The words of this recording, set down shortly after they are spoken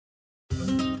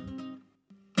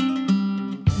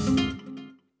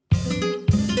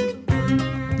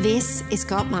This is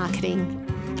Got Marketing,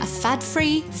 a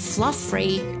fad-free,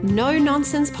 fluff-free,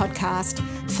 no-nonsense podcast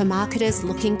for marketers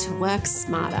looking to work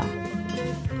smarter.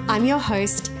 I'm your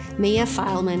host, Mia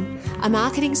Feilman, a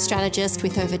marketing strategist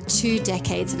with over 2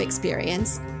 decades of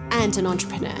experience and an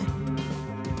entrepreneur.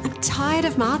 I'm tired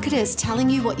of marketers telling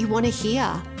you what you want to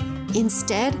hear.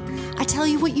 Instead, I tell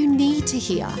you what you need to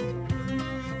hear.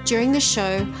 During the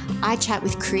show, I chat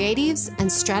with creatives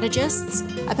and strategists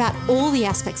about all the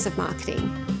aspects of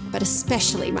marketing, but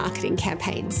especially marketing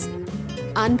campaigns.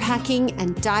 Unpacking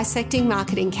and dissecting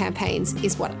marketing campaigns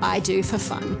is what I do for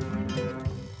fun.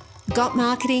 Got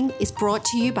Marketing is brought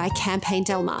to you by Campaign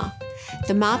Del Mar,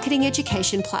 the marketing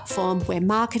education platform where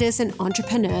marketers and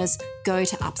entrepreneurs go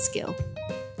to upskill.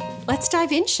 Let's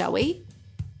dive in, shall we?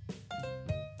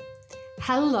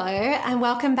 Hello, and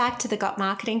welcome back to the Got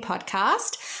Marketing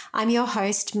podcast. I'm your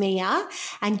host, Mia,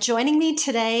 and joining me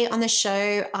today on the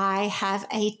show, I have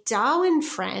a Darwin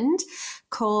friend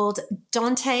called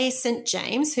Dante St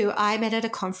James, who I met at a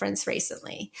conference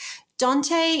recently.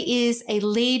 Dante is a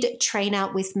lead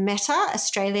trainer with Meta,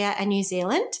 Australia and New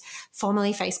Zealand,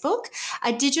 formerly Facebook,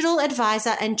 a digital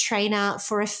advisor and trainer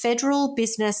for a federal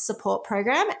business support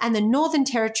program and the Northern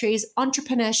Territory's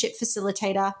entrepreneurship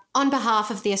facilitator on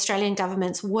behalf of the Australian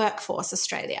government's Workforce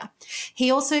Australia. He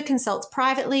also consults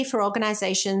privately for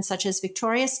organisations such as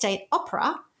Victoria State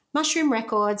Opera, Mushroom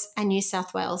Records, and New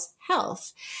South Wales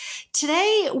Health.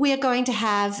 Today, we are going to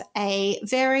have a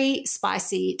very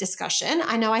spicy discussion.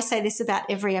 I know I say this about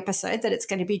every episode that it's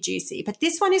going to be juicy, but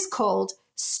this one is called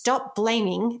Stop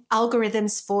Blaming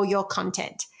Algorithms for Your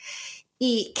Content.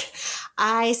 Eek.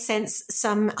 I sense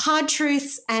some hard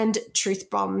truths and truth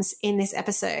bombs in this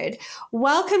episode.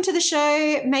 Welcome to the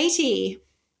show, matey.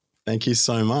 Thank you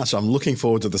so much. I'm looking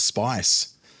forward to the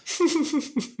spice.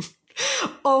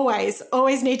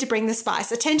 Always need to bring the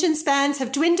spice. Attention spans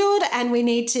have dwindled and we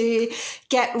need to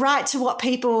get right to what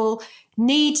people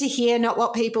need to hear, not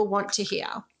what people want to hear.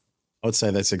 I would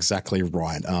say that's exactly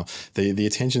right. The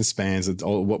attention spans,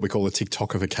 or what we call the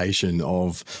TikTokification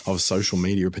of social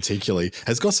media particularly,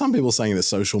 has got some people saying that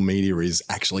social media is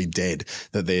actually dead,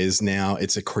 that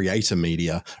it's a creator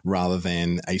media rather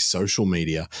than a social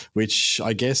media, which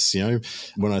I guess,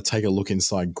 when I take a look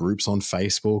inside groups on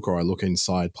Facebook or I look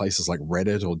inside places like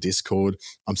Reddit or Discord,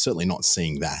 I'm certainly not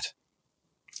seeing that.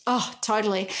 Oh,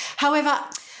 totally. However,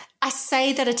 I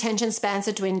say that attention spans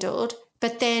are dwindled,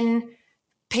 but then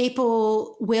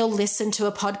people will listen to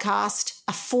a podcast,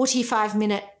 a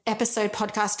 45-minute episode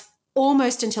podcast,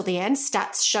 almost until the end.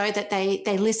 Stats show that they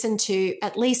listen to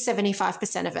at least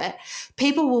 75% of it.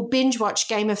 People will binge watch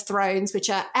Game of Thrones, which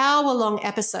are hour-long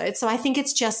episodes. So I think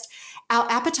it's just our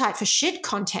appetite for shit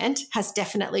content has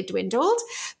definitely dwindled,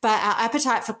 but our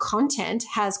appetite for content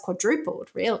has quadrupled,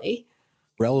 really.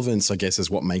 Relevance, I guess, is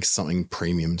what makes something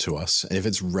premium to us. If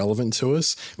it's relevant to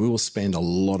us, we will spend a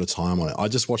lot of time on it. I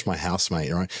just watched my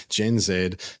housemate, right? Gen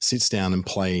Z sits down and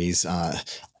plays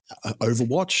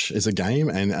Overwatch is a game,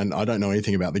 and I don't know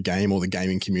anything about the game or the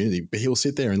gaming community, but he'll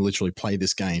sit there and literally play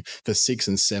this game for 6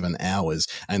 and 7 hours,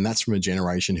 and that's from a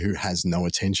generation who has no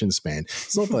attention span.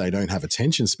 It's not that they don't have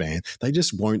attention span, they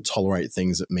just won't tolerate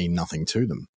things that mean nothing to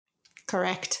them.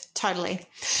 Correct. Totally.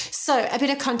 So a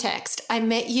bit of context. I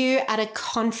met you at a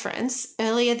conference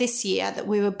earlier this year that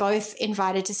we were both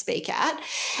invited to speak at,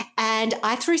 and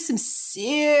I threw some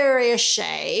serious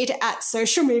shade at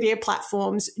social media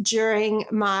platforms during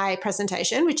my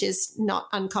presentation, which is not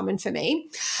uncommon for me.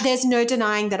 There's no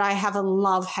denying that I have a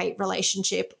love-hate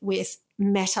relationship with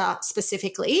Meta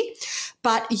specifically,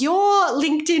 but your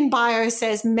LinkedIn bio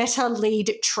says Meta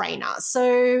lead trainer.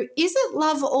 So is it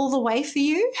love all the way for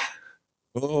you?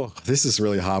 Oh, this is a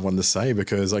really hard one to say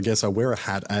because I guess I wear a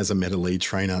hat as a Meta lead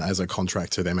trainer, as a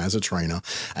contract to them as a trainer.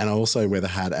 And I also wear the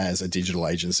hat as a digital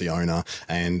agency owner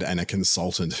and a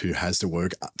consultant who has to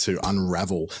work to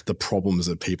unravel the problems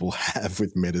that people have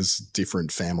with Meta's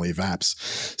different family of apps.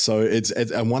 So it's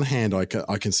on one hand, I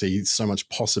can see so much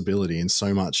possibility and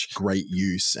so much great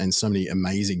use and so many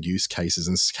amazing use cases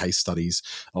and case studies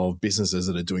of businesses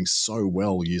that are doing so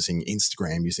well using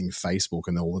Instagram, using Facebook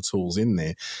and all the tools in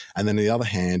there. And then the other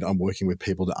hand, I'm working with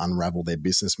people to unravel their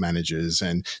business managers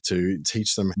and to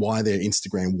teach them why their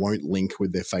Instagram won't link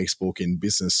with their Facebook in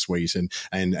Business Suite, and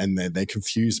they're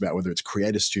confused about whether it's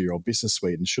Creator Studio or Business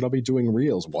Suite, and should I be doing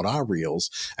Reels? What are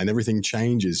Reels? And everything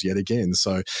changes yet again.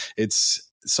 So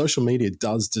social media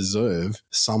does deserve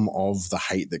some of the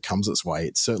hate that comes its way.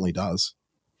 It certainly does.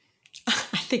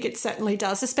 I think it certainly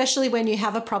does, especially when you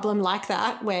have a problem like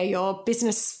that where your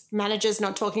business manager's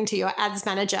not talking to your ads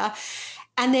manager,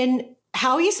 and then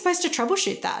how are you supposed to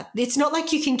troubleshoot that? It's not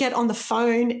like you can get on the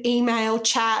phone, email,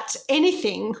 chat,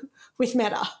 anything with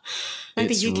Meta.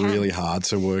 Maybe It's you can. really hard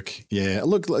to work. Yeah.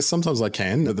 Look, sometimes I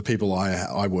can. The people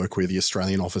I work with, the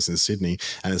Australian office in Sydney,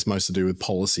 and it's most to do with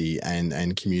policy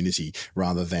and community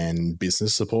rather than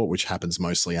business support, which happens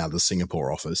mostly out of the Singapore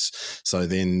office. So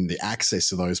then the access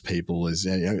to those people is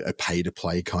a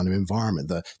pay-to-play kind of environment.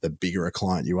 The bigger a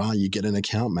client you are, you get an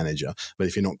account manager. But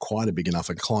if you're not quite a big enough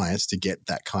a client to get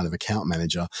that kind of account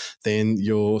manager, then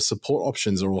your support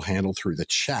options are all handled through the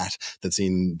chat that's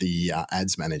in the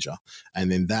ads manager.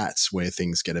 And then that's where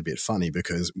things get a bit funny,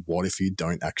 because what if you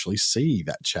don't actually see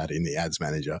that chat in the ads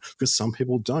manager? Because some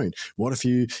people don't. What if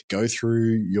you go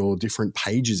through your different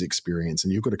pages experience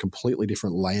and you've got a completely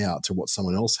different layout to what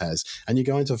someone else has, and you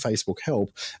go into Facebook help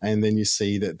and then you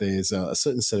see that there's a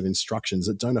certain set of instructions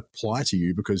that don't apply to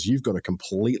you because you've got a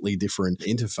completely different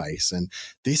interface. And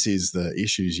this is the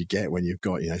issues you get when you've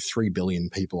got 3 billion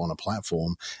people on a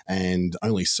platform and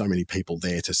only so many people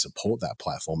there to support that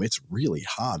platform. It's really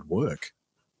hard work.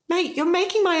 Mate, you're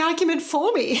making my argument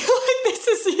for me. This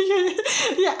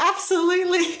is, you're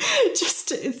absolutely just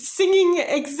singing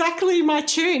exactly my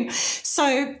tune.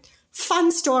 So,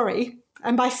 fun story.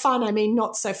 And by fun, I mean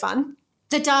not so fun.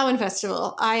 The Darwin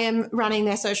Festival, I am running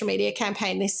their social media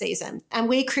campaign this season. And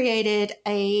we created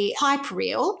a hype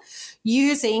reel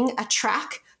using a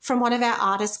track from one of our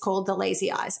artists called the Lazy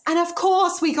Eyes. And of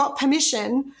course, we got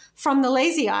permission from the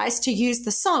Lazy Eyes to use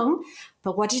the song.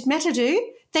 But what did Meta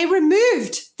do? They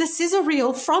removed the scissor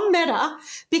reel from Meta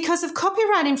because of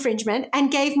copyright infringement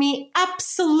and gave me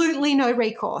absolutely no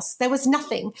recourse. There was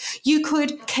nothing. You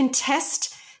could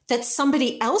contest that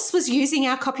somebody else was using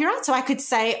our copyright. So I could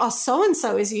say, oh,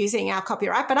 so-and-so is using our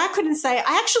copyright, but I couldn't say,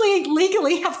 I actually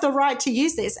legally have the right to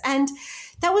use this. And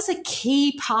that was a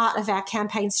key part of our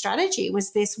campaign strategy,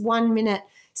 was this 1 minute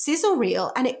sizzle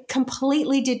reel. And it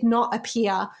completely did not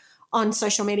appear on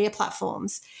social media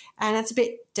platforms. And it's a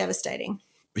bit devastating.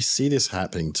 We see this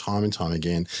happening time and time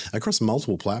again across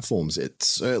multiple platforms. It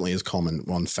certainly is common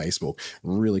on Facebook,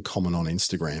 really common on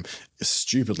Instagram,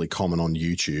 stupidly common on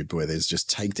YouTube, where there's just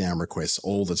takedown requests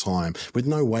all the time with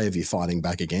no way of you fighting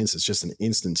back against. It's just an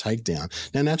instant takedown.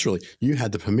 Now, naturally, you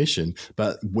had the permission,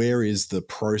 but where is the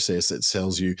process that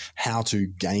tells you how to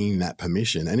gain that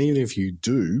permission? And even if you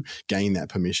do gain that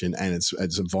permission and it's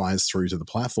advised through to the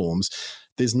platforms,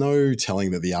 there's no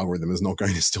telling that the algorithm is not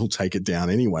going to still take it down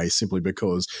anyway, simply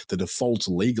because the default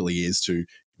legally is to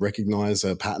recognize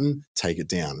a pattern, take it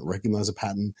down, recognize a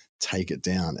pattern, take it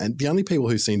down. And the only people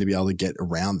who seem to be able to get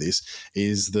around this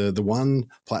is the one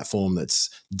platform that's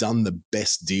done the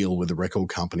best deal with the record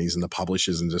companies and the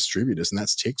publishers and distributors, and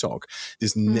that's TikTok.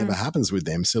 This never happens with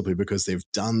them, simply because they've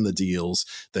done the deals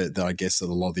that I guess that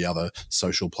a lot of the other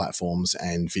social platforms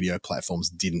and video platforms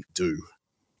didn't do.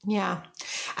 Yeah.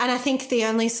 And I think the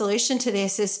only solution to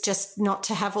this is just not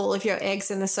to have all of your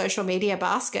eggs in the social media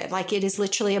basket. Like, it is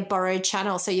literally a borrowed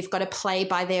channel. So you've got to play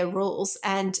by their rules.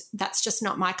 And that's just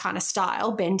not my kind of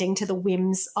style, bending to the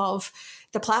whims of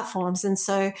the platforms. And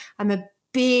so I'm a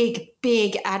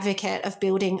big advocate of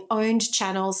building owned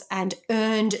channels and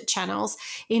earned channels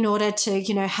in order to,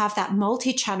 have that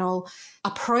multi-channel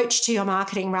approach to your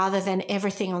marketing rather than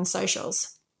everything on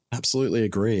socials. Absolutely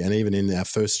agree. And even in our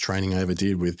first training I ever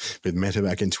did with Meta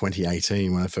back in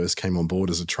 2018, when I first came on board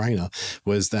as a trainer,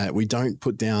 was that we don't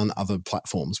put down other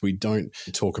platforms. We don't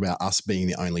talk about us being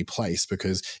the only place,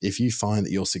 because if you find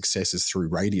that your success is through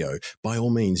radio, by all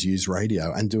means use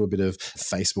radio and do a bit of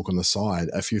Facebook on the side.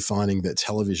 If you're finding that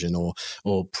television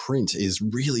or print is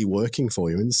really working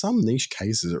for you, in some niche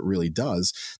cases it really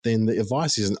does, then the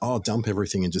advice isn't, dump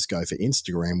everything and just go for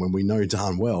Instagram, when we know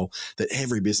darn well that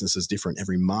every business is different,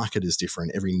 every market is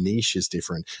different, every niche is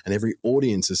different, and every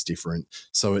audience is different.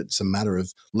 So it's a matter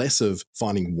of less of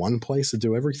finding one place to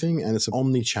do everything, and it's an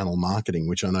omni-channel marketing,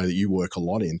 which I know that you work a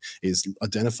lot in, is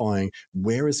identifying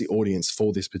where is the audience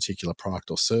for this particular product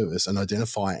or service, and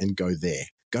identify and go there.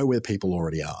 Go where people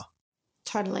already are.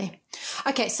 Totally.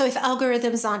 Okay, so if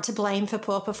algorithms aren't to blame for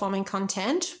poor performing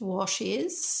content, what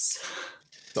is?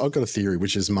 I've got a theory,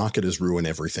 which is marketers ruin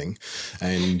everything.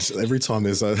 And every time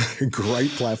there's a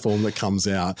great platform that comes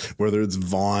out, whether it's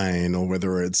Vine or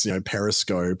whether it's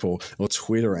Periscope or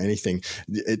Twitter or anything,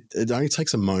 it only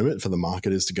takes a moment for the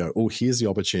marketers to go, here's the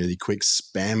opportunity, quick,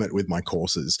 spam it with my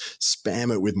courses,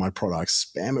 spam it with my products,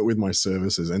 spam it with my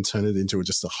services, and turn it into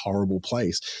just a horrible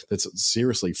place that's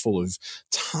seriously full of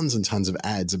tons and tons of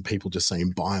ads and people just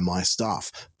saying, buy my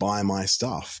stuff, buy my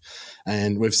stuff.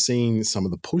 And we've seen some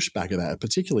of the pushback of that,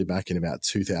 particularly particularly back in about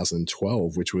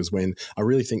 2012, which was when I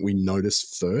really think we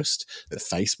noticed first that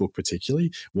Facebook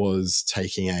particularly was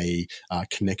taking a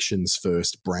connections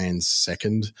first, brands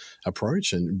second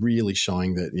approach, and really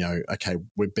showing that, okay,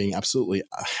 we're being absolutely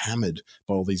hammered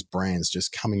by all these brands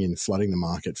just coming in, flooding the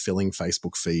market, filling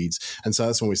Facebook feeds. And so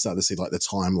that's when we started to see like the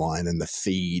timeline and the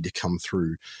feed come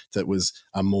through that was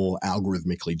a more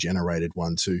algorithmically generated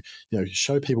one to,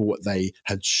 show people what they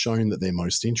had shown that they're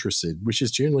most interested, which is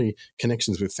generally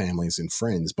connections with families and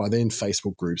friends. By then,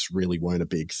 Facebook groups really weren't a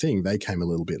big thing. They came a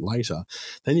little bit later.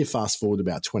 Then you fast forward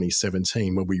about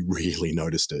 2017 when we really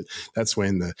noticed it. That's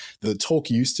when the talk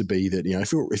used to be that,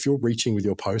 if you're reaching with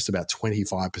your post about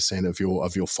 25%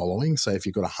 of your following, say if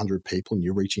you've got 100 people and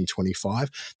you're reaching 25,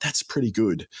 that's pretty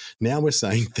good. Now we're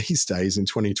saying these days in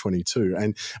 2022,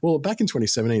 and well, back in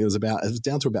 2017, it was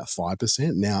down to about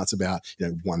 5%. Now it's about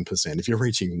 1%. If you're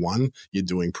reaching 1, you're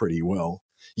doing pretty well.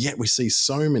 Yet we see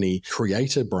so many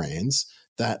creator brands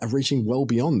that are reaching well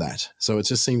beyond that. So it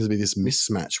just seems to be this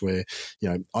mismatch where,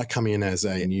 I come in as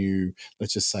a new,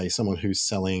 let's just say someone who's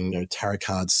selling tarot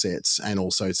card sets and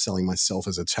also selling myself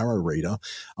as a tarot reader.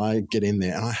 I get in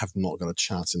there and I have not got a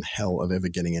chance in hell of ever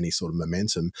getting any sort of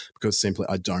momentum because simply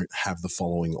I don't have the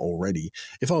following already.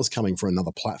 If I was coming from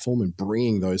another platform and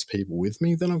bringing those people with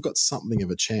me, then I've got something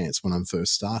of a chance when I'm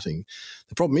first starting.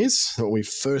 The problem is that when we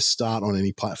first start on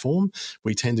any platform,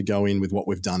 we tend to go in with what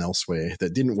we've done elsewhere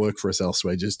that didn't work for us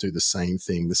elsewhere. Just do the same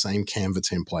thing, the same Canva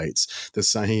templates, the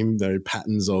same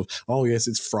patterns of, oh yes,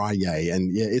 it's Friday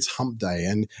and yeah, it's hump day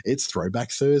and it's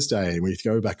throwback Thursday. And we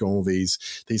go back all these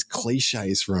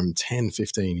cliches from 10,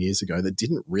 15 years ago that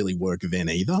didn't really work then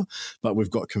either, but we've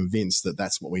got convinced that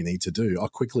that's what we need to do.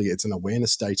 Quickly, it's an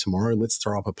awareness day tomorrow. Let's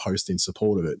throw up a post in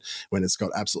support of it when it's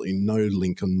got absolutely no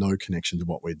link or no connection to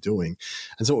what we're doing.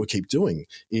 And so what we keep doing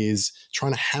is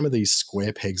trying to hammer these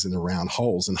square pegs in the round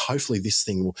holes, and hopefully this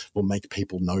thing will make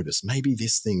people notice. Maybe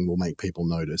this thing will make people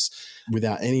notice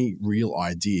without any real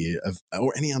idea of,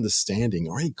 or any understanding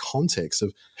or any context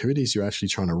of who it is you're actually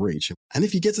trying to reach. And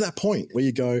if you get to that point where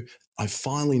you go, I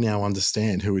finally now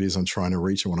understand who it is I'm trying to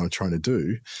reach and what I'm trying to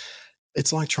do,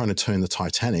 it's like trying to turn the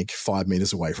Titanic 5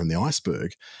 meters away from the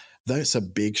iceberg. That's a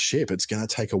big ship. It's going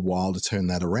to take a while to turn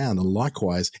that around. And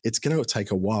likewise, it's going to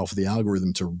take a while for the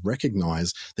algorithm to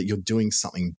recognize that you're doing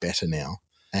something better now.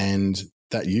 And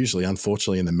that usually,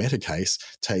 unfortunately, in the meta case,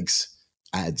 takes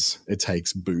ads, it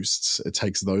takes boosts, it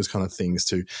takes those kind of things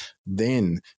to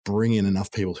then bring in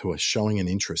enough people who are showing an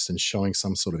interest and showing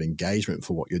some sort of engagement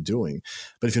for what you're doing.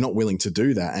 But if you're not willing to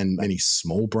do that, and many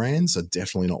small brands are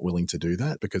definitely not willing to do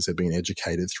that because they've been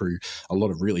educated through a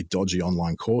lot of really dodgy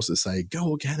online courses, say, go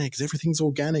organic, everything's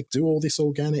organic, do all this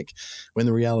organic, when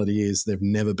the reality is they've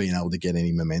never been able to get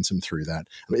any momentum through that.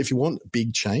 If you want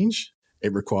big change,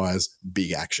 it requires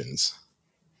big actions.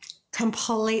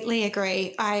 Completely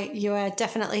agree. You are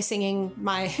definitely singing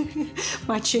my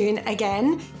my tune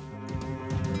again.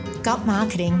 Got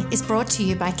Marketing is brought to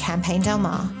you by Campaign Del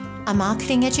Mar, a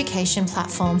marketing education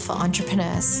platform for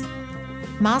entrepreneurs.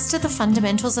 Master the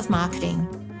fundamentals of marketing,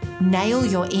 nail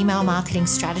your email marketing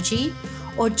strategy,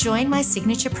 or join my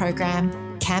signature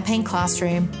program, Campaign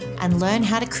Classroom, and learn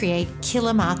how to create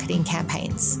killer marketing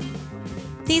campaigns.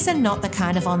 These are not the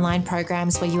kind of online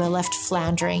programs where you are left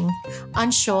floundering,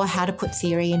 unsure how to put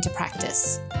theory into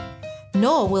practice.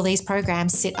 Nor will these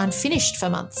programs sit unfinished for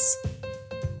months.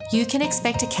 You can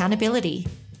expect accountability,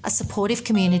 a supportive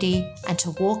community, and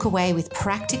to walk away with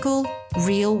practical,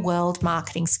 real-world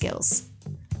marketing skills.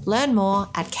 Learn more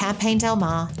at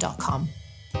campaigndelmar.com.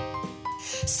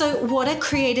 So what are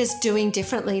creators doing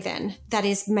differently then that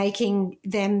is making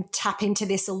them tap into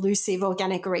this elusive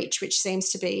organic reach, which seems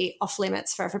to be off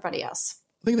limits for everybody else?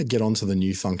 I think they get onto the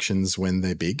new functions when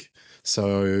they're big.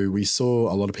 So we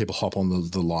saw a lot of people hop on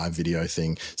the live video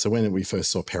thing. So when we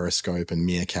first saw Periscope and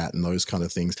Meerkat and those kind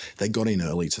of things, they got in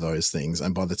early to those things.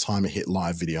 And by the time it hit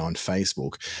live video on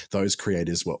Facebook, those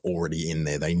creators were already in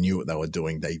there. They knew what they were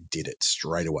doing. They did it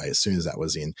straight away. As soon as that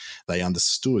was in, they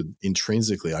understood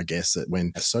intrinsically, I guess, that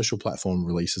when a social platform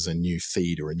releases a new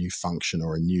feed or a new function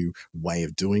or a new way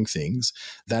of doing things,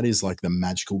 that is like the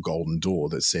magical golden door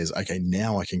that says, okay,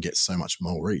 now I can get so much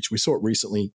more reach. We saw it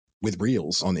recently with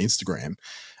Reels on Instagram,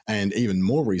 and even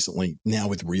more recently now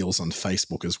with Reels on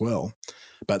Facebook as well.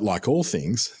 But like all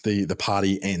things, the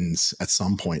party ends at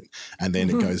some point, and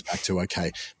then it goes back to,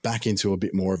 back into a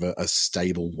bit more of a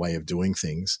stable way of doing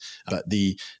things. But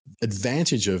the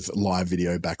advantage of live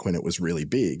video back when it was really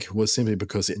big was simply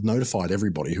because it notified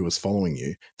everybody who was following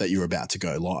you that you were about to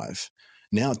go live.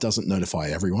 Now it doesn't notify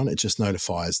everyone. It just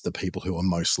notifies the people who are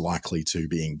most likely to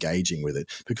be engaging with it,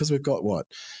 because we've got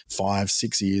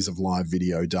 5-6 years of live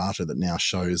video data that now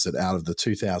shows that out of the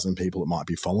 2,000 people that might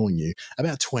be following you,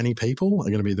 about 20 people are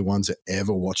going to be the ones that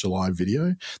ever watch a live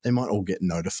video. They might all get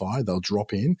notified. They'll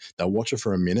drop in, they'll watch it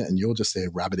for a minute, and you're just there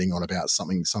rabbiting on about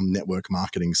something, some network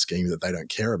marketing scheme that they don't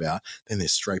care about. Then they're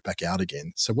straight back out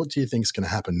again. So what do you think is going to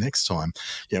happen next time?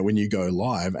 When you go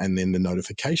live and then the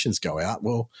notifications go out,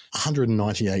 well,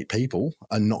 198 people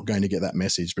are not going to get that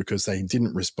message because they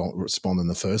didn't respond in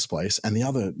the first place. And the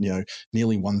other,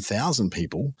 nearly 1,000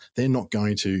 people, they're not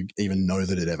going to even know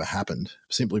that it ever happened,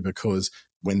 simply because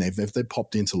when they've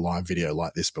popped into live video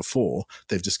like this before,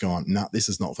 they've just gone, nah, this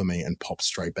is not for me, and popped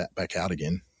straight back out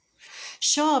again.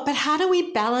 Sure. But how do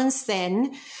we balance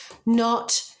then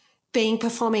not being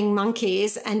performing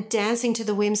monkeys and dancing to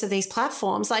the whims of these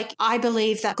platforms? Like, I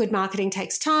believe that good marketing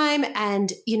takes time,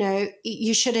 and,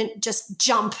 you shouldn't just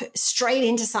jump straight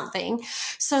into something.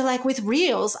 So like with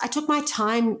Reels, I took my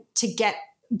time to get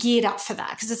geared up for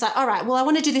that, because it's like, all right, well, I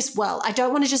want to do this well. I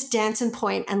don't want to just dance and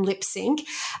point and lip sync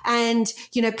and,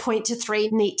 point to 3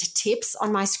 neat tips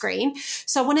on my screen.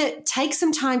 So I want to take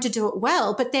some time to do it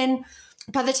well. But then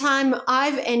by the time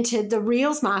I've entered the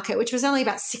Reels market, which was only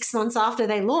about 6 months after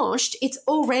they launched, it's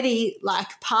already like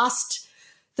past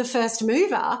the first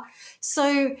mover.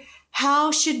 So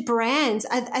how should brands,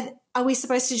 are we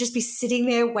supposed to just be sitting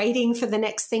there waiting for the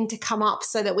next thing to come up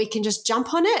so that we can just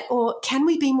jump on it? Or can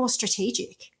we be more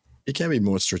strategic? You can be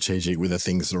more strategic with the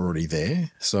things that are already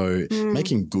there. So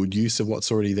making good use of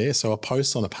what's already there. So a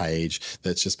post on a page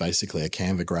that's just basically a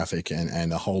Canva graphic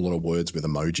and a whole lot of words with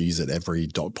emojis at every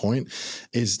dot point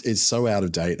is so out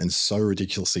of date and so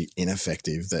ridiculously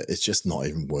ineffective that it's just not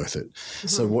even worth it. Mm-hmm.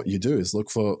 So what you do is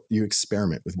you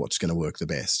experiment with what's going to work the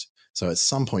best. So at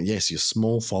some point, yes, your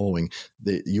small following,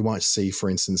 you might see, for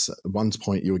instance, at one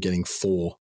point you were getting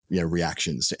 4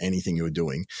 reactions to anything you were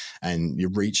doing, and your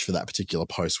reach for that particular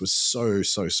post was so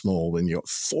small, then you got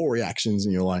 4 reactions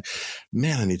and you're like,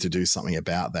 man, I need to do something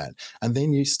about that. And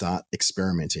then you start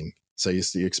experimenting. So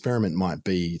the experiment might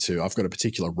be I've got a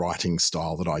particular writing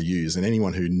style that I use, and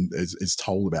anyone who is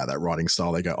told about that writing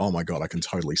style, they go, oh my God, I can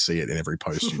totally see it in every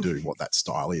post you do, what that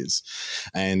style is.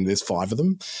 And there's 5 of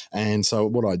them. And so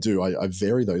what I do, I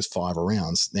vary those 5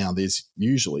 around. Now there's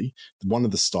usually one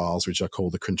of the styles, which I call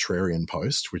the contrarian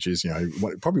post, which is,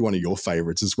 probably one of your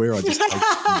favorites, is where I just take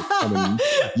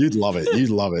you'd love it.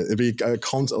 It'd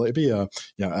be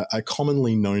a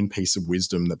commonly known piece of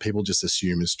wisdom that people just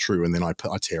assume is true, and then I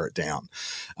tear it down.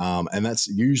 And that's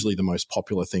usually the most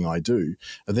popular thing I do.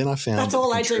 And then I found that's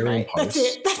all I do, mate. That's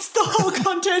it. That's the whole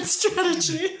content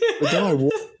strategy. But then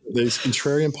these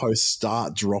contrarian posts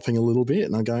start dropping a little bit,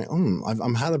 and I go,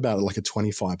 I'm had about like a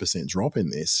 25% drop in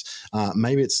this.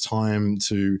 Maybe it's time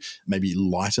to maybe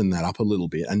lighten that up a little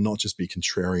bit and not just be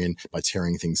contrarian by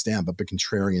tearing things down, but be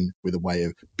contrarian with a way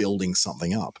of building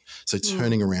something up. So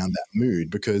turning around that mood,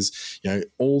 because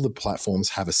all the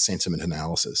platforms have a sentiment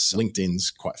analysis.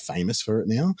 LinkedIn's quite famous for it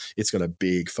now. It's got a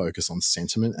big focus on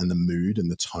sentiment and the mood and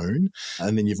the tone.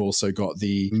 And then you've also got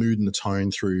the mood and the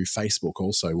tone through Facebook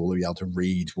also. We'll be able to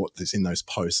read what is in those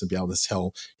posts and be able to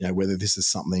tell, whether this is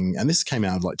something, and this came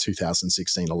out of like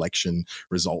 2016 election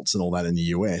results and all that in the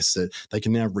US, that they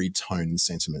can now read tone and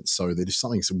sentiment. So that if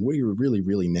something's really,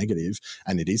 really negative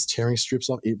and it is tearing strips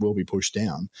off, it will be pushed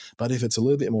down. But if it's a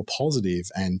little bit more positive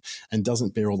and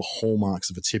doesn't bear all the hallmarks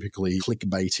of a typically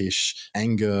clickbaitish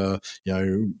anger,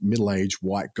 middle-aged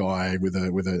white guy with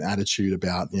an attitude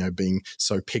about, being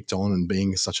so picked on and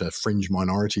being such a fringe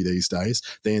minority these days,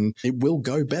 then it will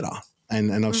go better.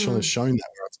 And I've shown that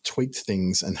where I've tweaked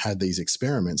things and had these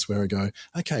experiments where I go,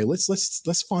 okay,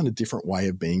 let's find a different way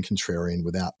of being contrarian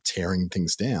without tearing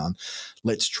things down.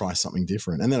 Let's try something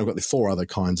different. And then I've got the 4 other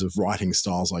kinds of writing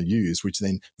styles I use, which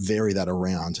then vary that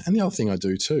around. And the other thing I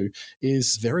do too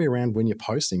is vary around when you're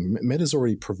posting. Meta's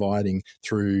already providing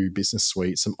through Business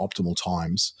Suite some optimal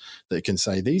times that it can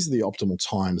say, these are the optimal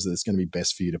times that it's going to be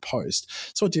best for you to post.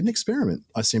 So I did an experiment.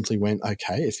 I simply went,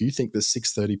 okay, if you think that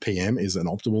 6:30 p.m. is an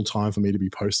optimal time for me to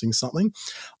be posting something,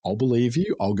 I'll believe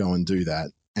you. I'll go and do that.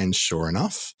 And sure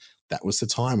enough, that was the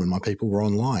time when my people were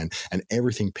online, and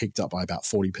everything picked up by about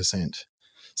 40%.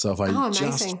 So if I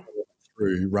just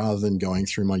through, rather than going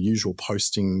through my usual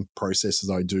posting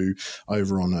processes I do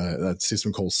over on a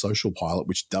system called Social Pilot,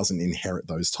 which doesn't inherit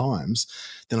those times,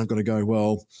 then I've got to go,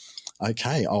 well,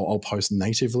 okay, I'll post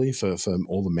natively for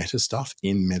all the Meta stuff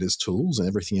in Meta's tools, and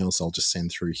everything else I'll just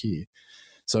send through here.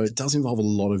 So it does involve a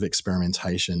lot of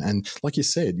experimentation. And like you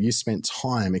said, you spent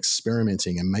time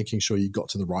experimenting and making sure you got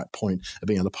to the right point of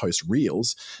being able to post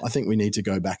reels. I think we need to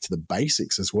go back to the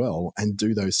basics as well and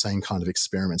do those same kind of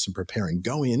experiments and preparing.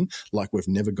 Go in like we've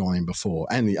never gone in before.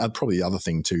 And probably the other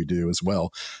thing to do as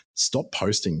well, stop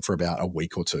posting for about a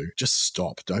week or two. Just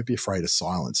stop. Don't be afraid of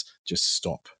silence. Just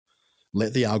stop.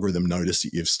 Let the algorithm notice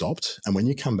that you've stopped. And when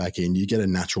you come back in, you get a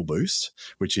natural boost,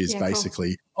 which is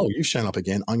basically, cool. Oh, you've shown up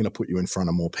again. I'm going to put you in front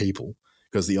of more people.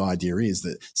 Because the idea is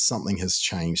that something has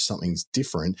changed, something's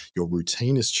different, your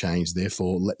routine has changed,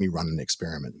 therefore let me run an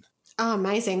experiment. Oh,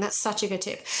 amazing. That's such a good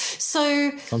tip.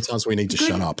 So sometimes we need to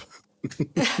shut up.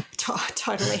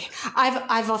 Totally.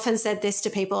 I've often said this to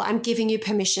people. I'm giving you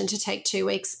permission to take 2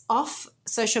 weeks off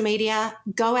social media,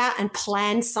 go out and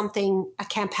plan something, a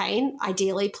campaign,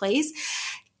 ideally, please.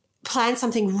 Plan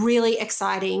something really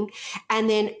exciting and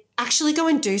then actually go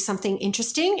and do something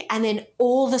interesting, and then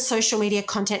all the social media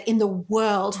content in the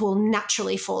world will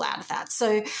naturally fall out of that.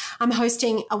 So I'm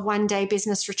hosting a 1-day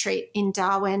business retreat in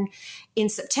Darwin in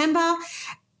September.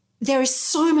 There is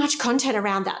so much content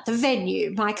around that. The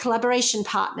venue, my collaboration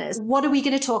partners, what are we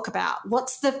going to talk about?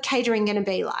 What's the catering going to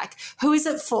be like? Who is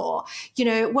it for?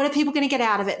 What are people going to get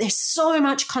out of it? There's so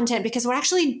much content because we're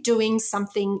actually doing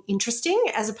something interesting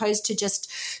as opposed to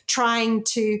just trying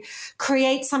to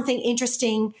create something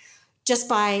interesting just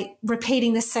by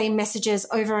repeating the same messages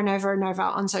over and over and over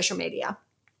on social media.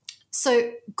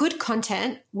 So good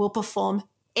content will perform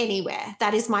anywhere.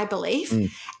 That is my belief.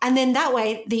 And then that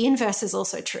way, the inverse is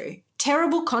also true.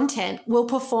 Terrible content will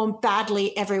perform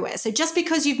badly everywhere. So just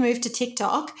because you've moved to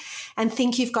TikTok and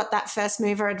think you've got that first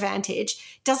mover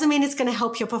advantage doesn't mean it's going to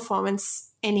help your performance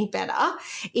any better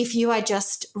if you are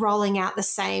just rolling out the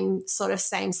same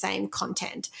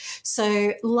content.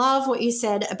 So love what you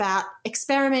said about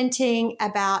experimenting,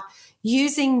 about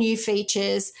using new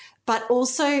features, but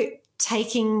also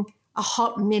taking a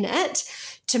hot minute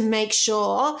to make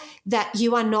sure that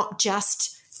you are not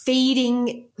just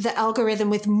feeding the algorithm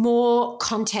with more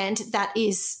content that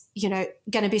is,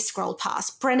 going to be scrolled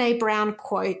past. Brené Brown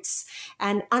quotes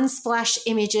and unsplash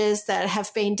images that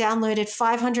have been downloaded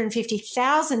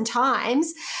 550,000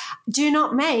 times do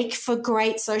not make for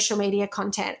great social media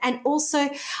content. And also,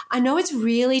 I know it's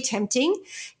really tempting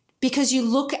because you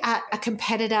look at a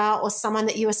competitor or someone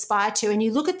that you aspire to and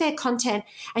you look at their content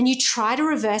and you try to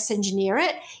reverse engineer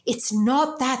it. It's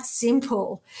not that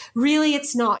simple. Really,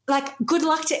 it's not. Like, good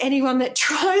luck to anyone that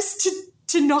tries to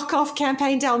knock off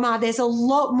Campaign Del Mar. There's a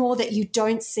lot more that you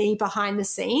don't see behind the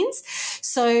scenes.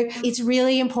 So it's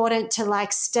really important to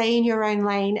stay in your own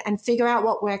lane and figure out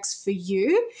what works for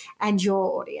you and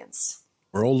your audience.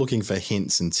 We're all looking for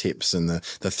hints and tips and the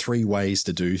 3 ways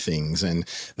to do things. And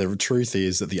the truth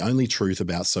is that the only truth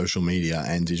about social media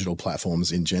and digital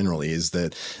platforms in general is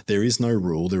that there is no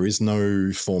rule, there is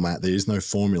no format, there is no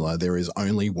formula. There is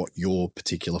only what your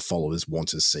particular followers want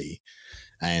to see.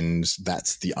 And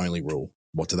that's the only rule.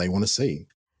 What do they want to see?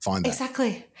 Find that.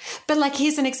 Exactly. But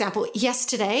here's an example.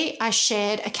 Yesterday, I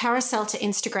shared a carousel to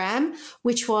Instagram,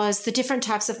 which was the different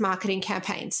types of marketing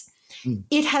campaigns.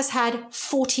 It has had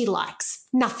 40 likes,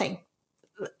 nothing.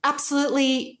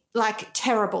 Absolutely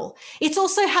terrible. It's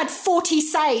also had 40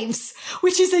 saves,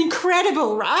 which is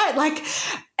incredible, right?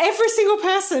 Every single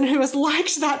person who has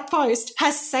liked that post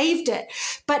has saved it.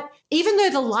 But even though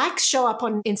the likes show up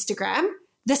on Instagram,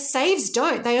 the saves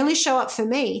don't. They only show up for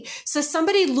me. So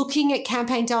somebody looking at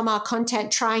Campaign Del Mar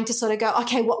content trying to sort of go,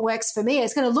 okay, what works for me?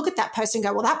 Is going to look at that post and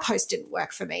go, well, that post didn't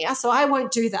work for me, so I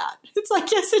won't do that. It's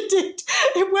yes, it did.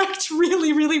 It worked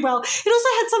really, really well. It also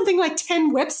had something like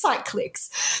 10 website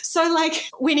clicks. So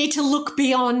we need to look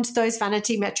beyond those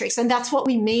vanity metrics. And that's what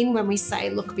we mean when we say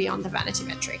look beyond the vanity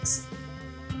metrics.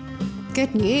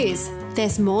 Good news.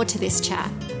 There's more to this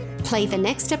chat. Play the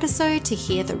next episode to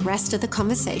hear the rest of the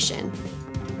conversation.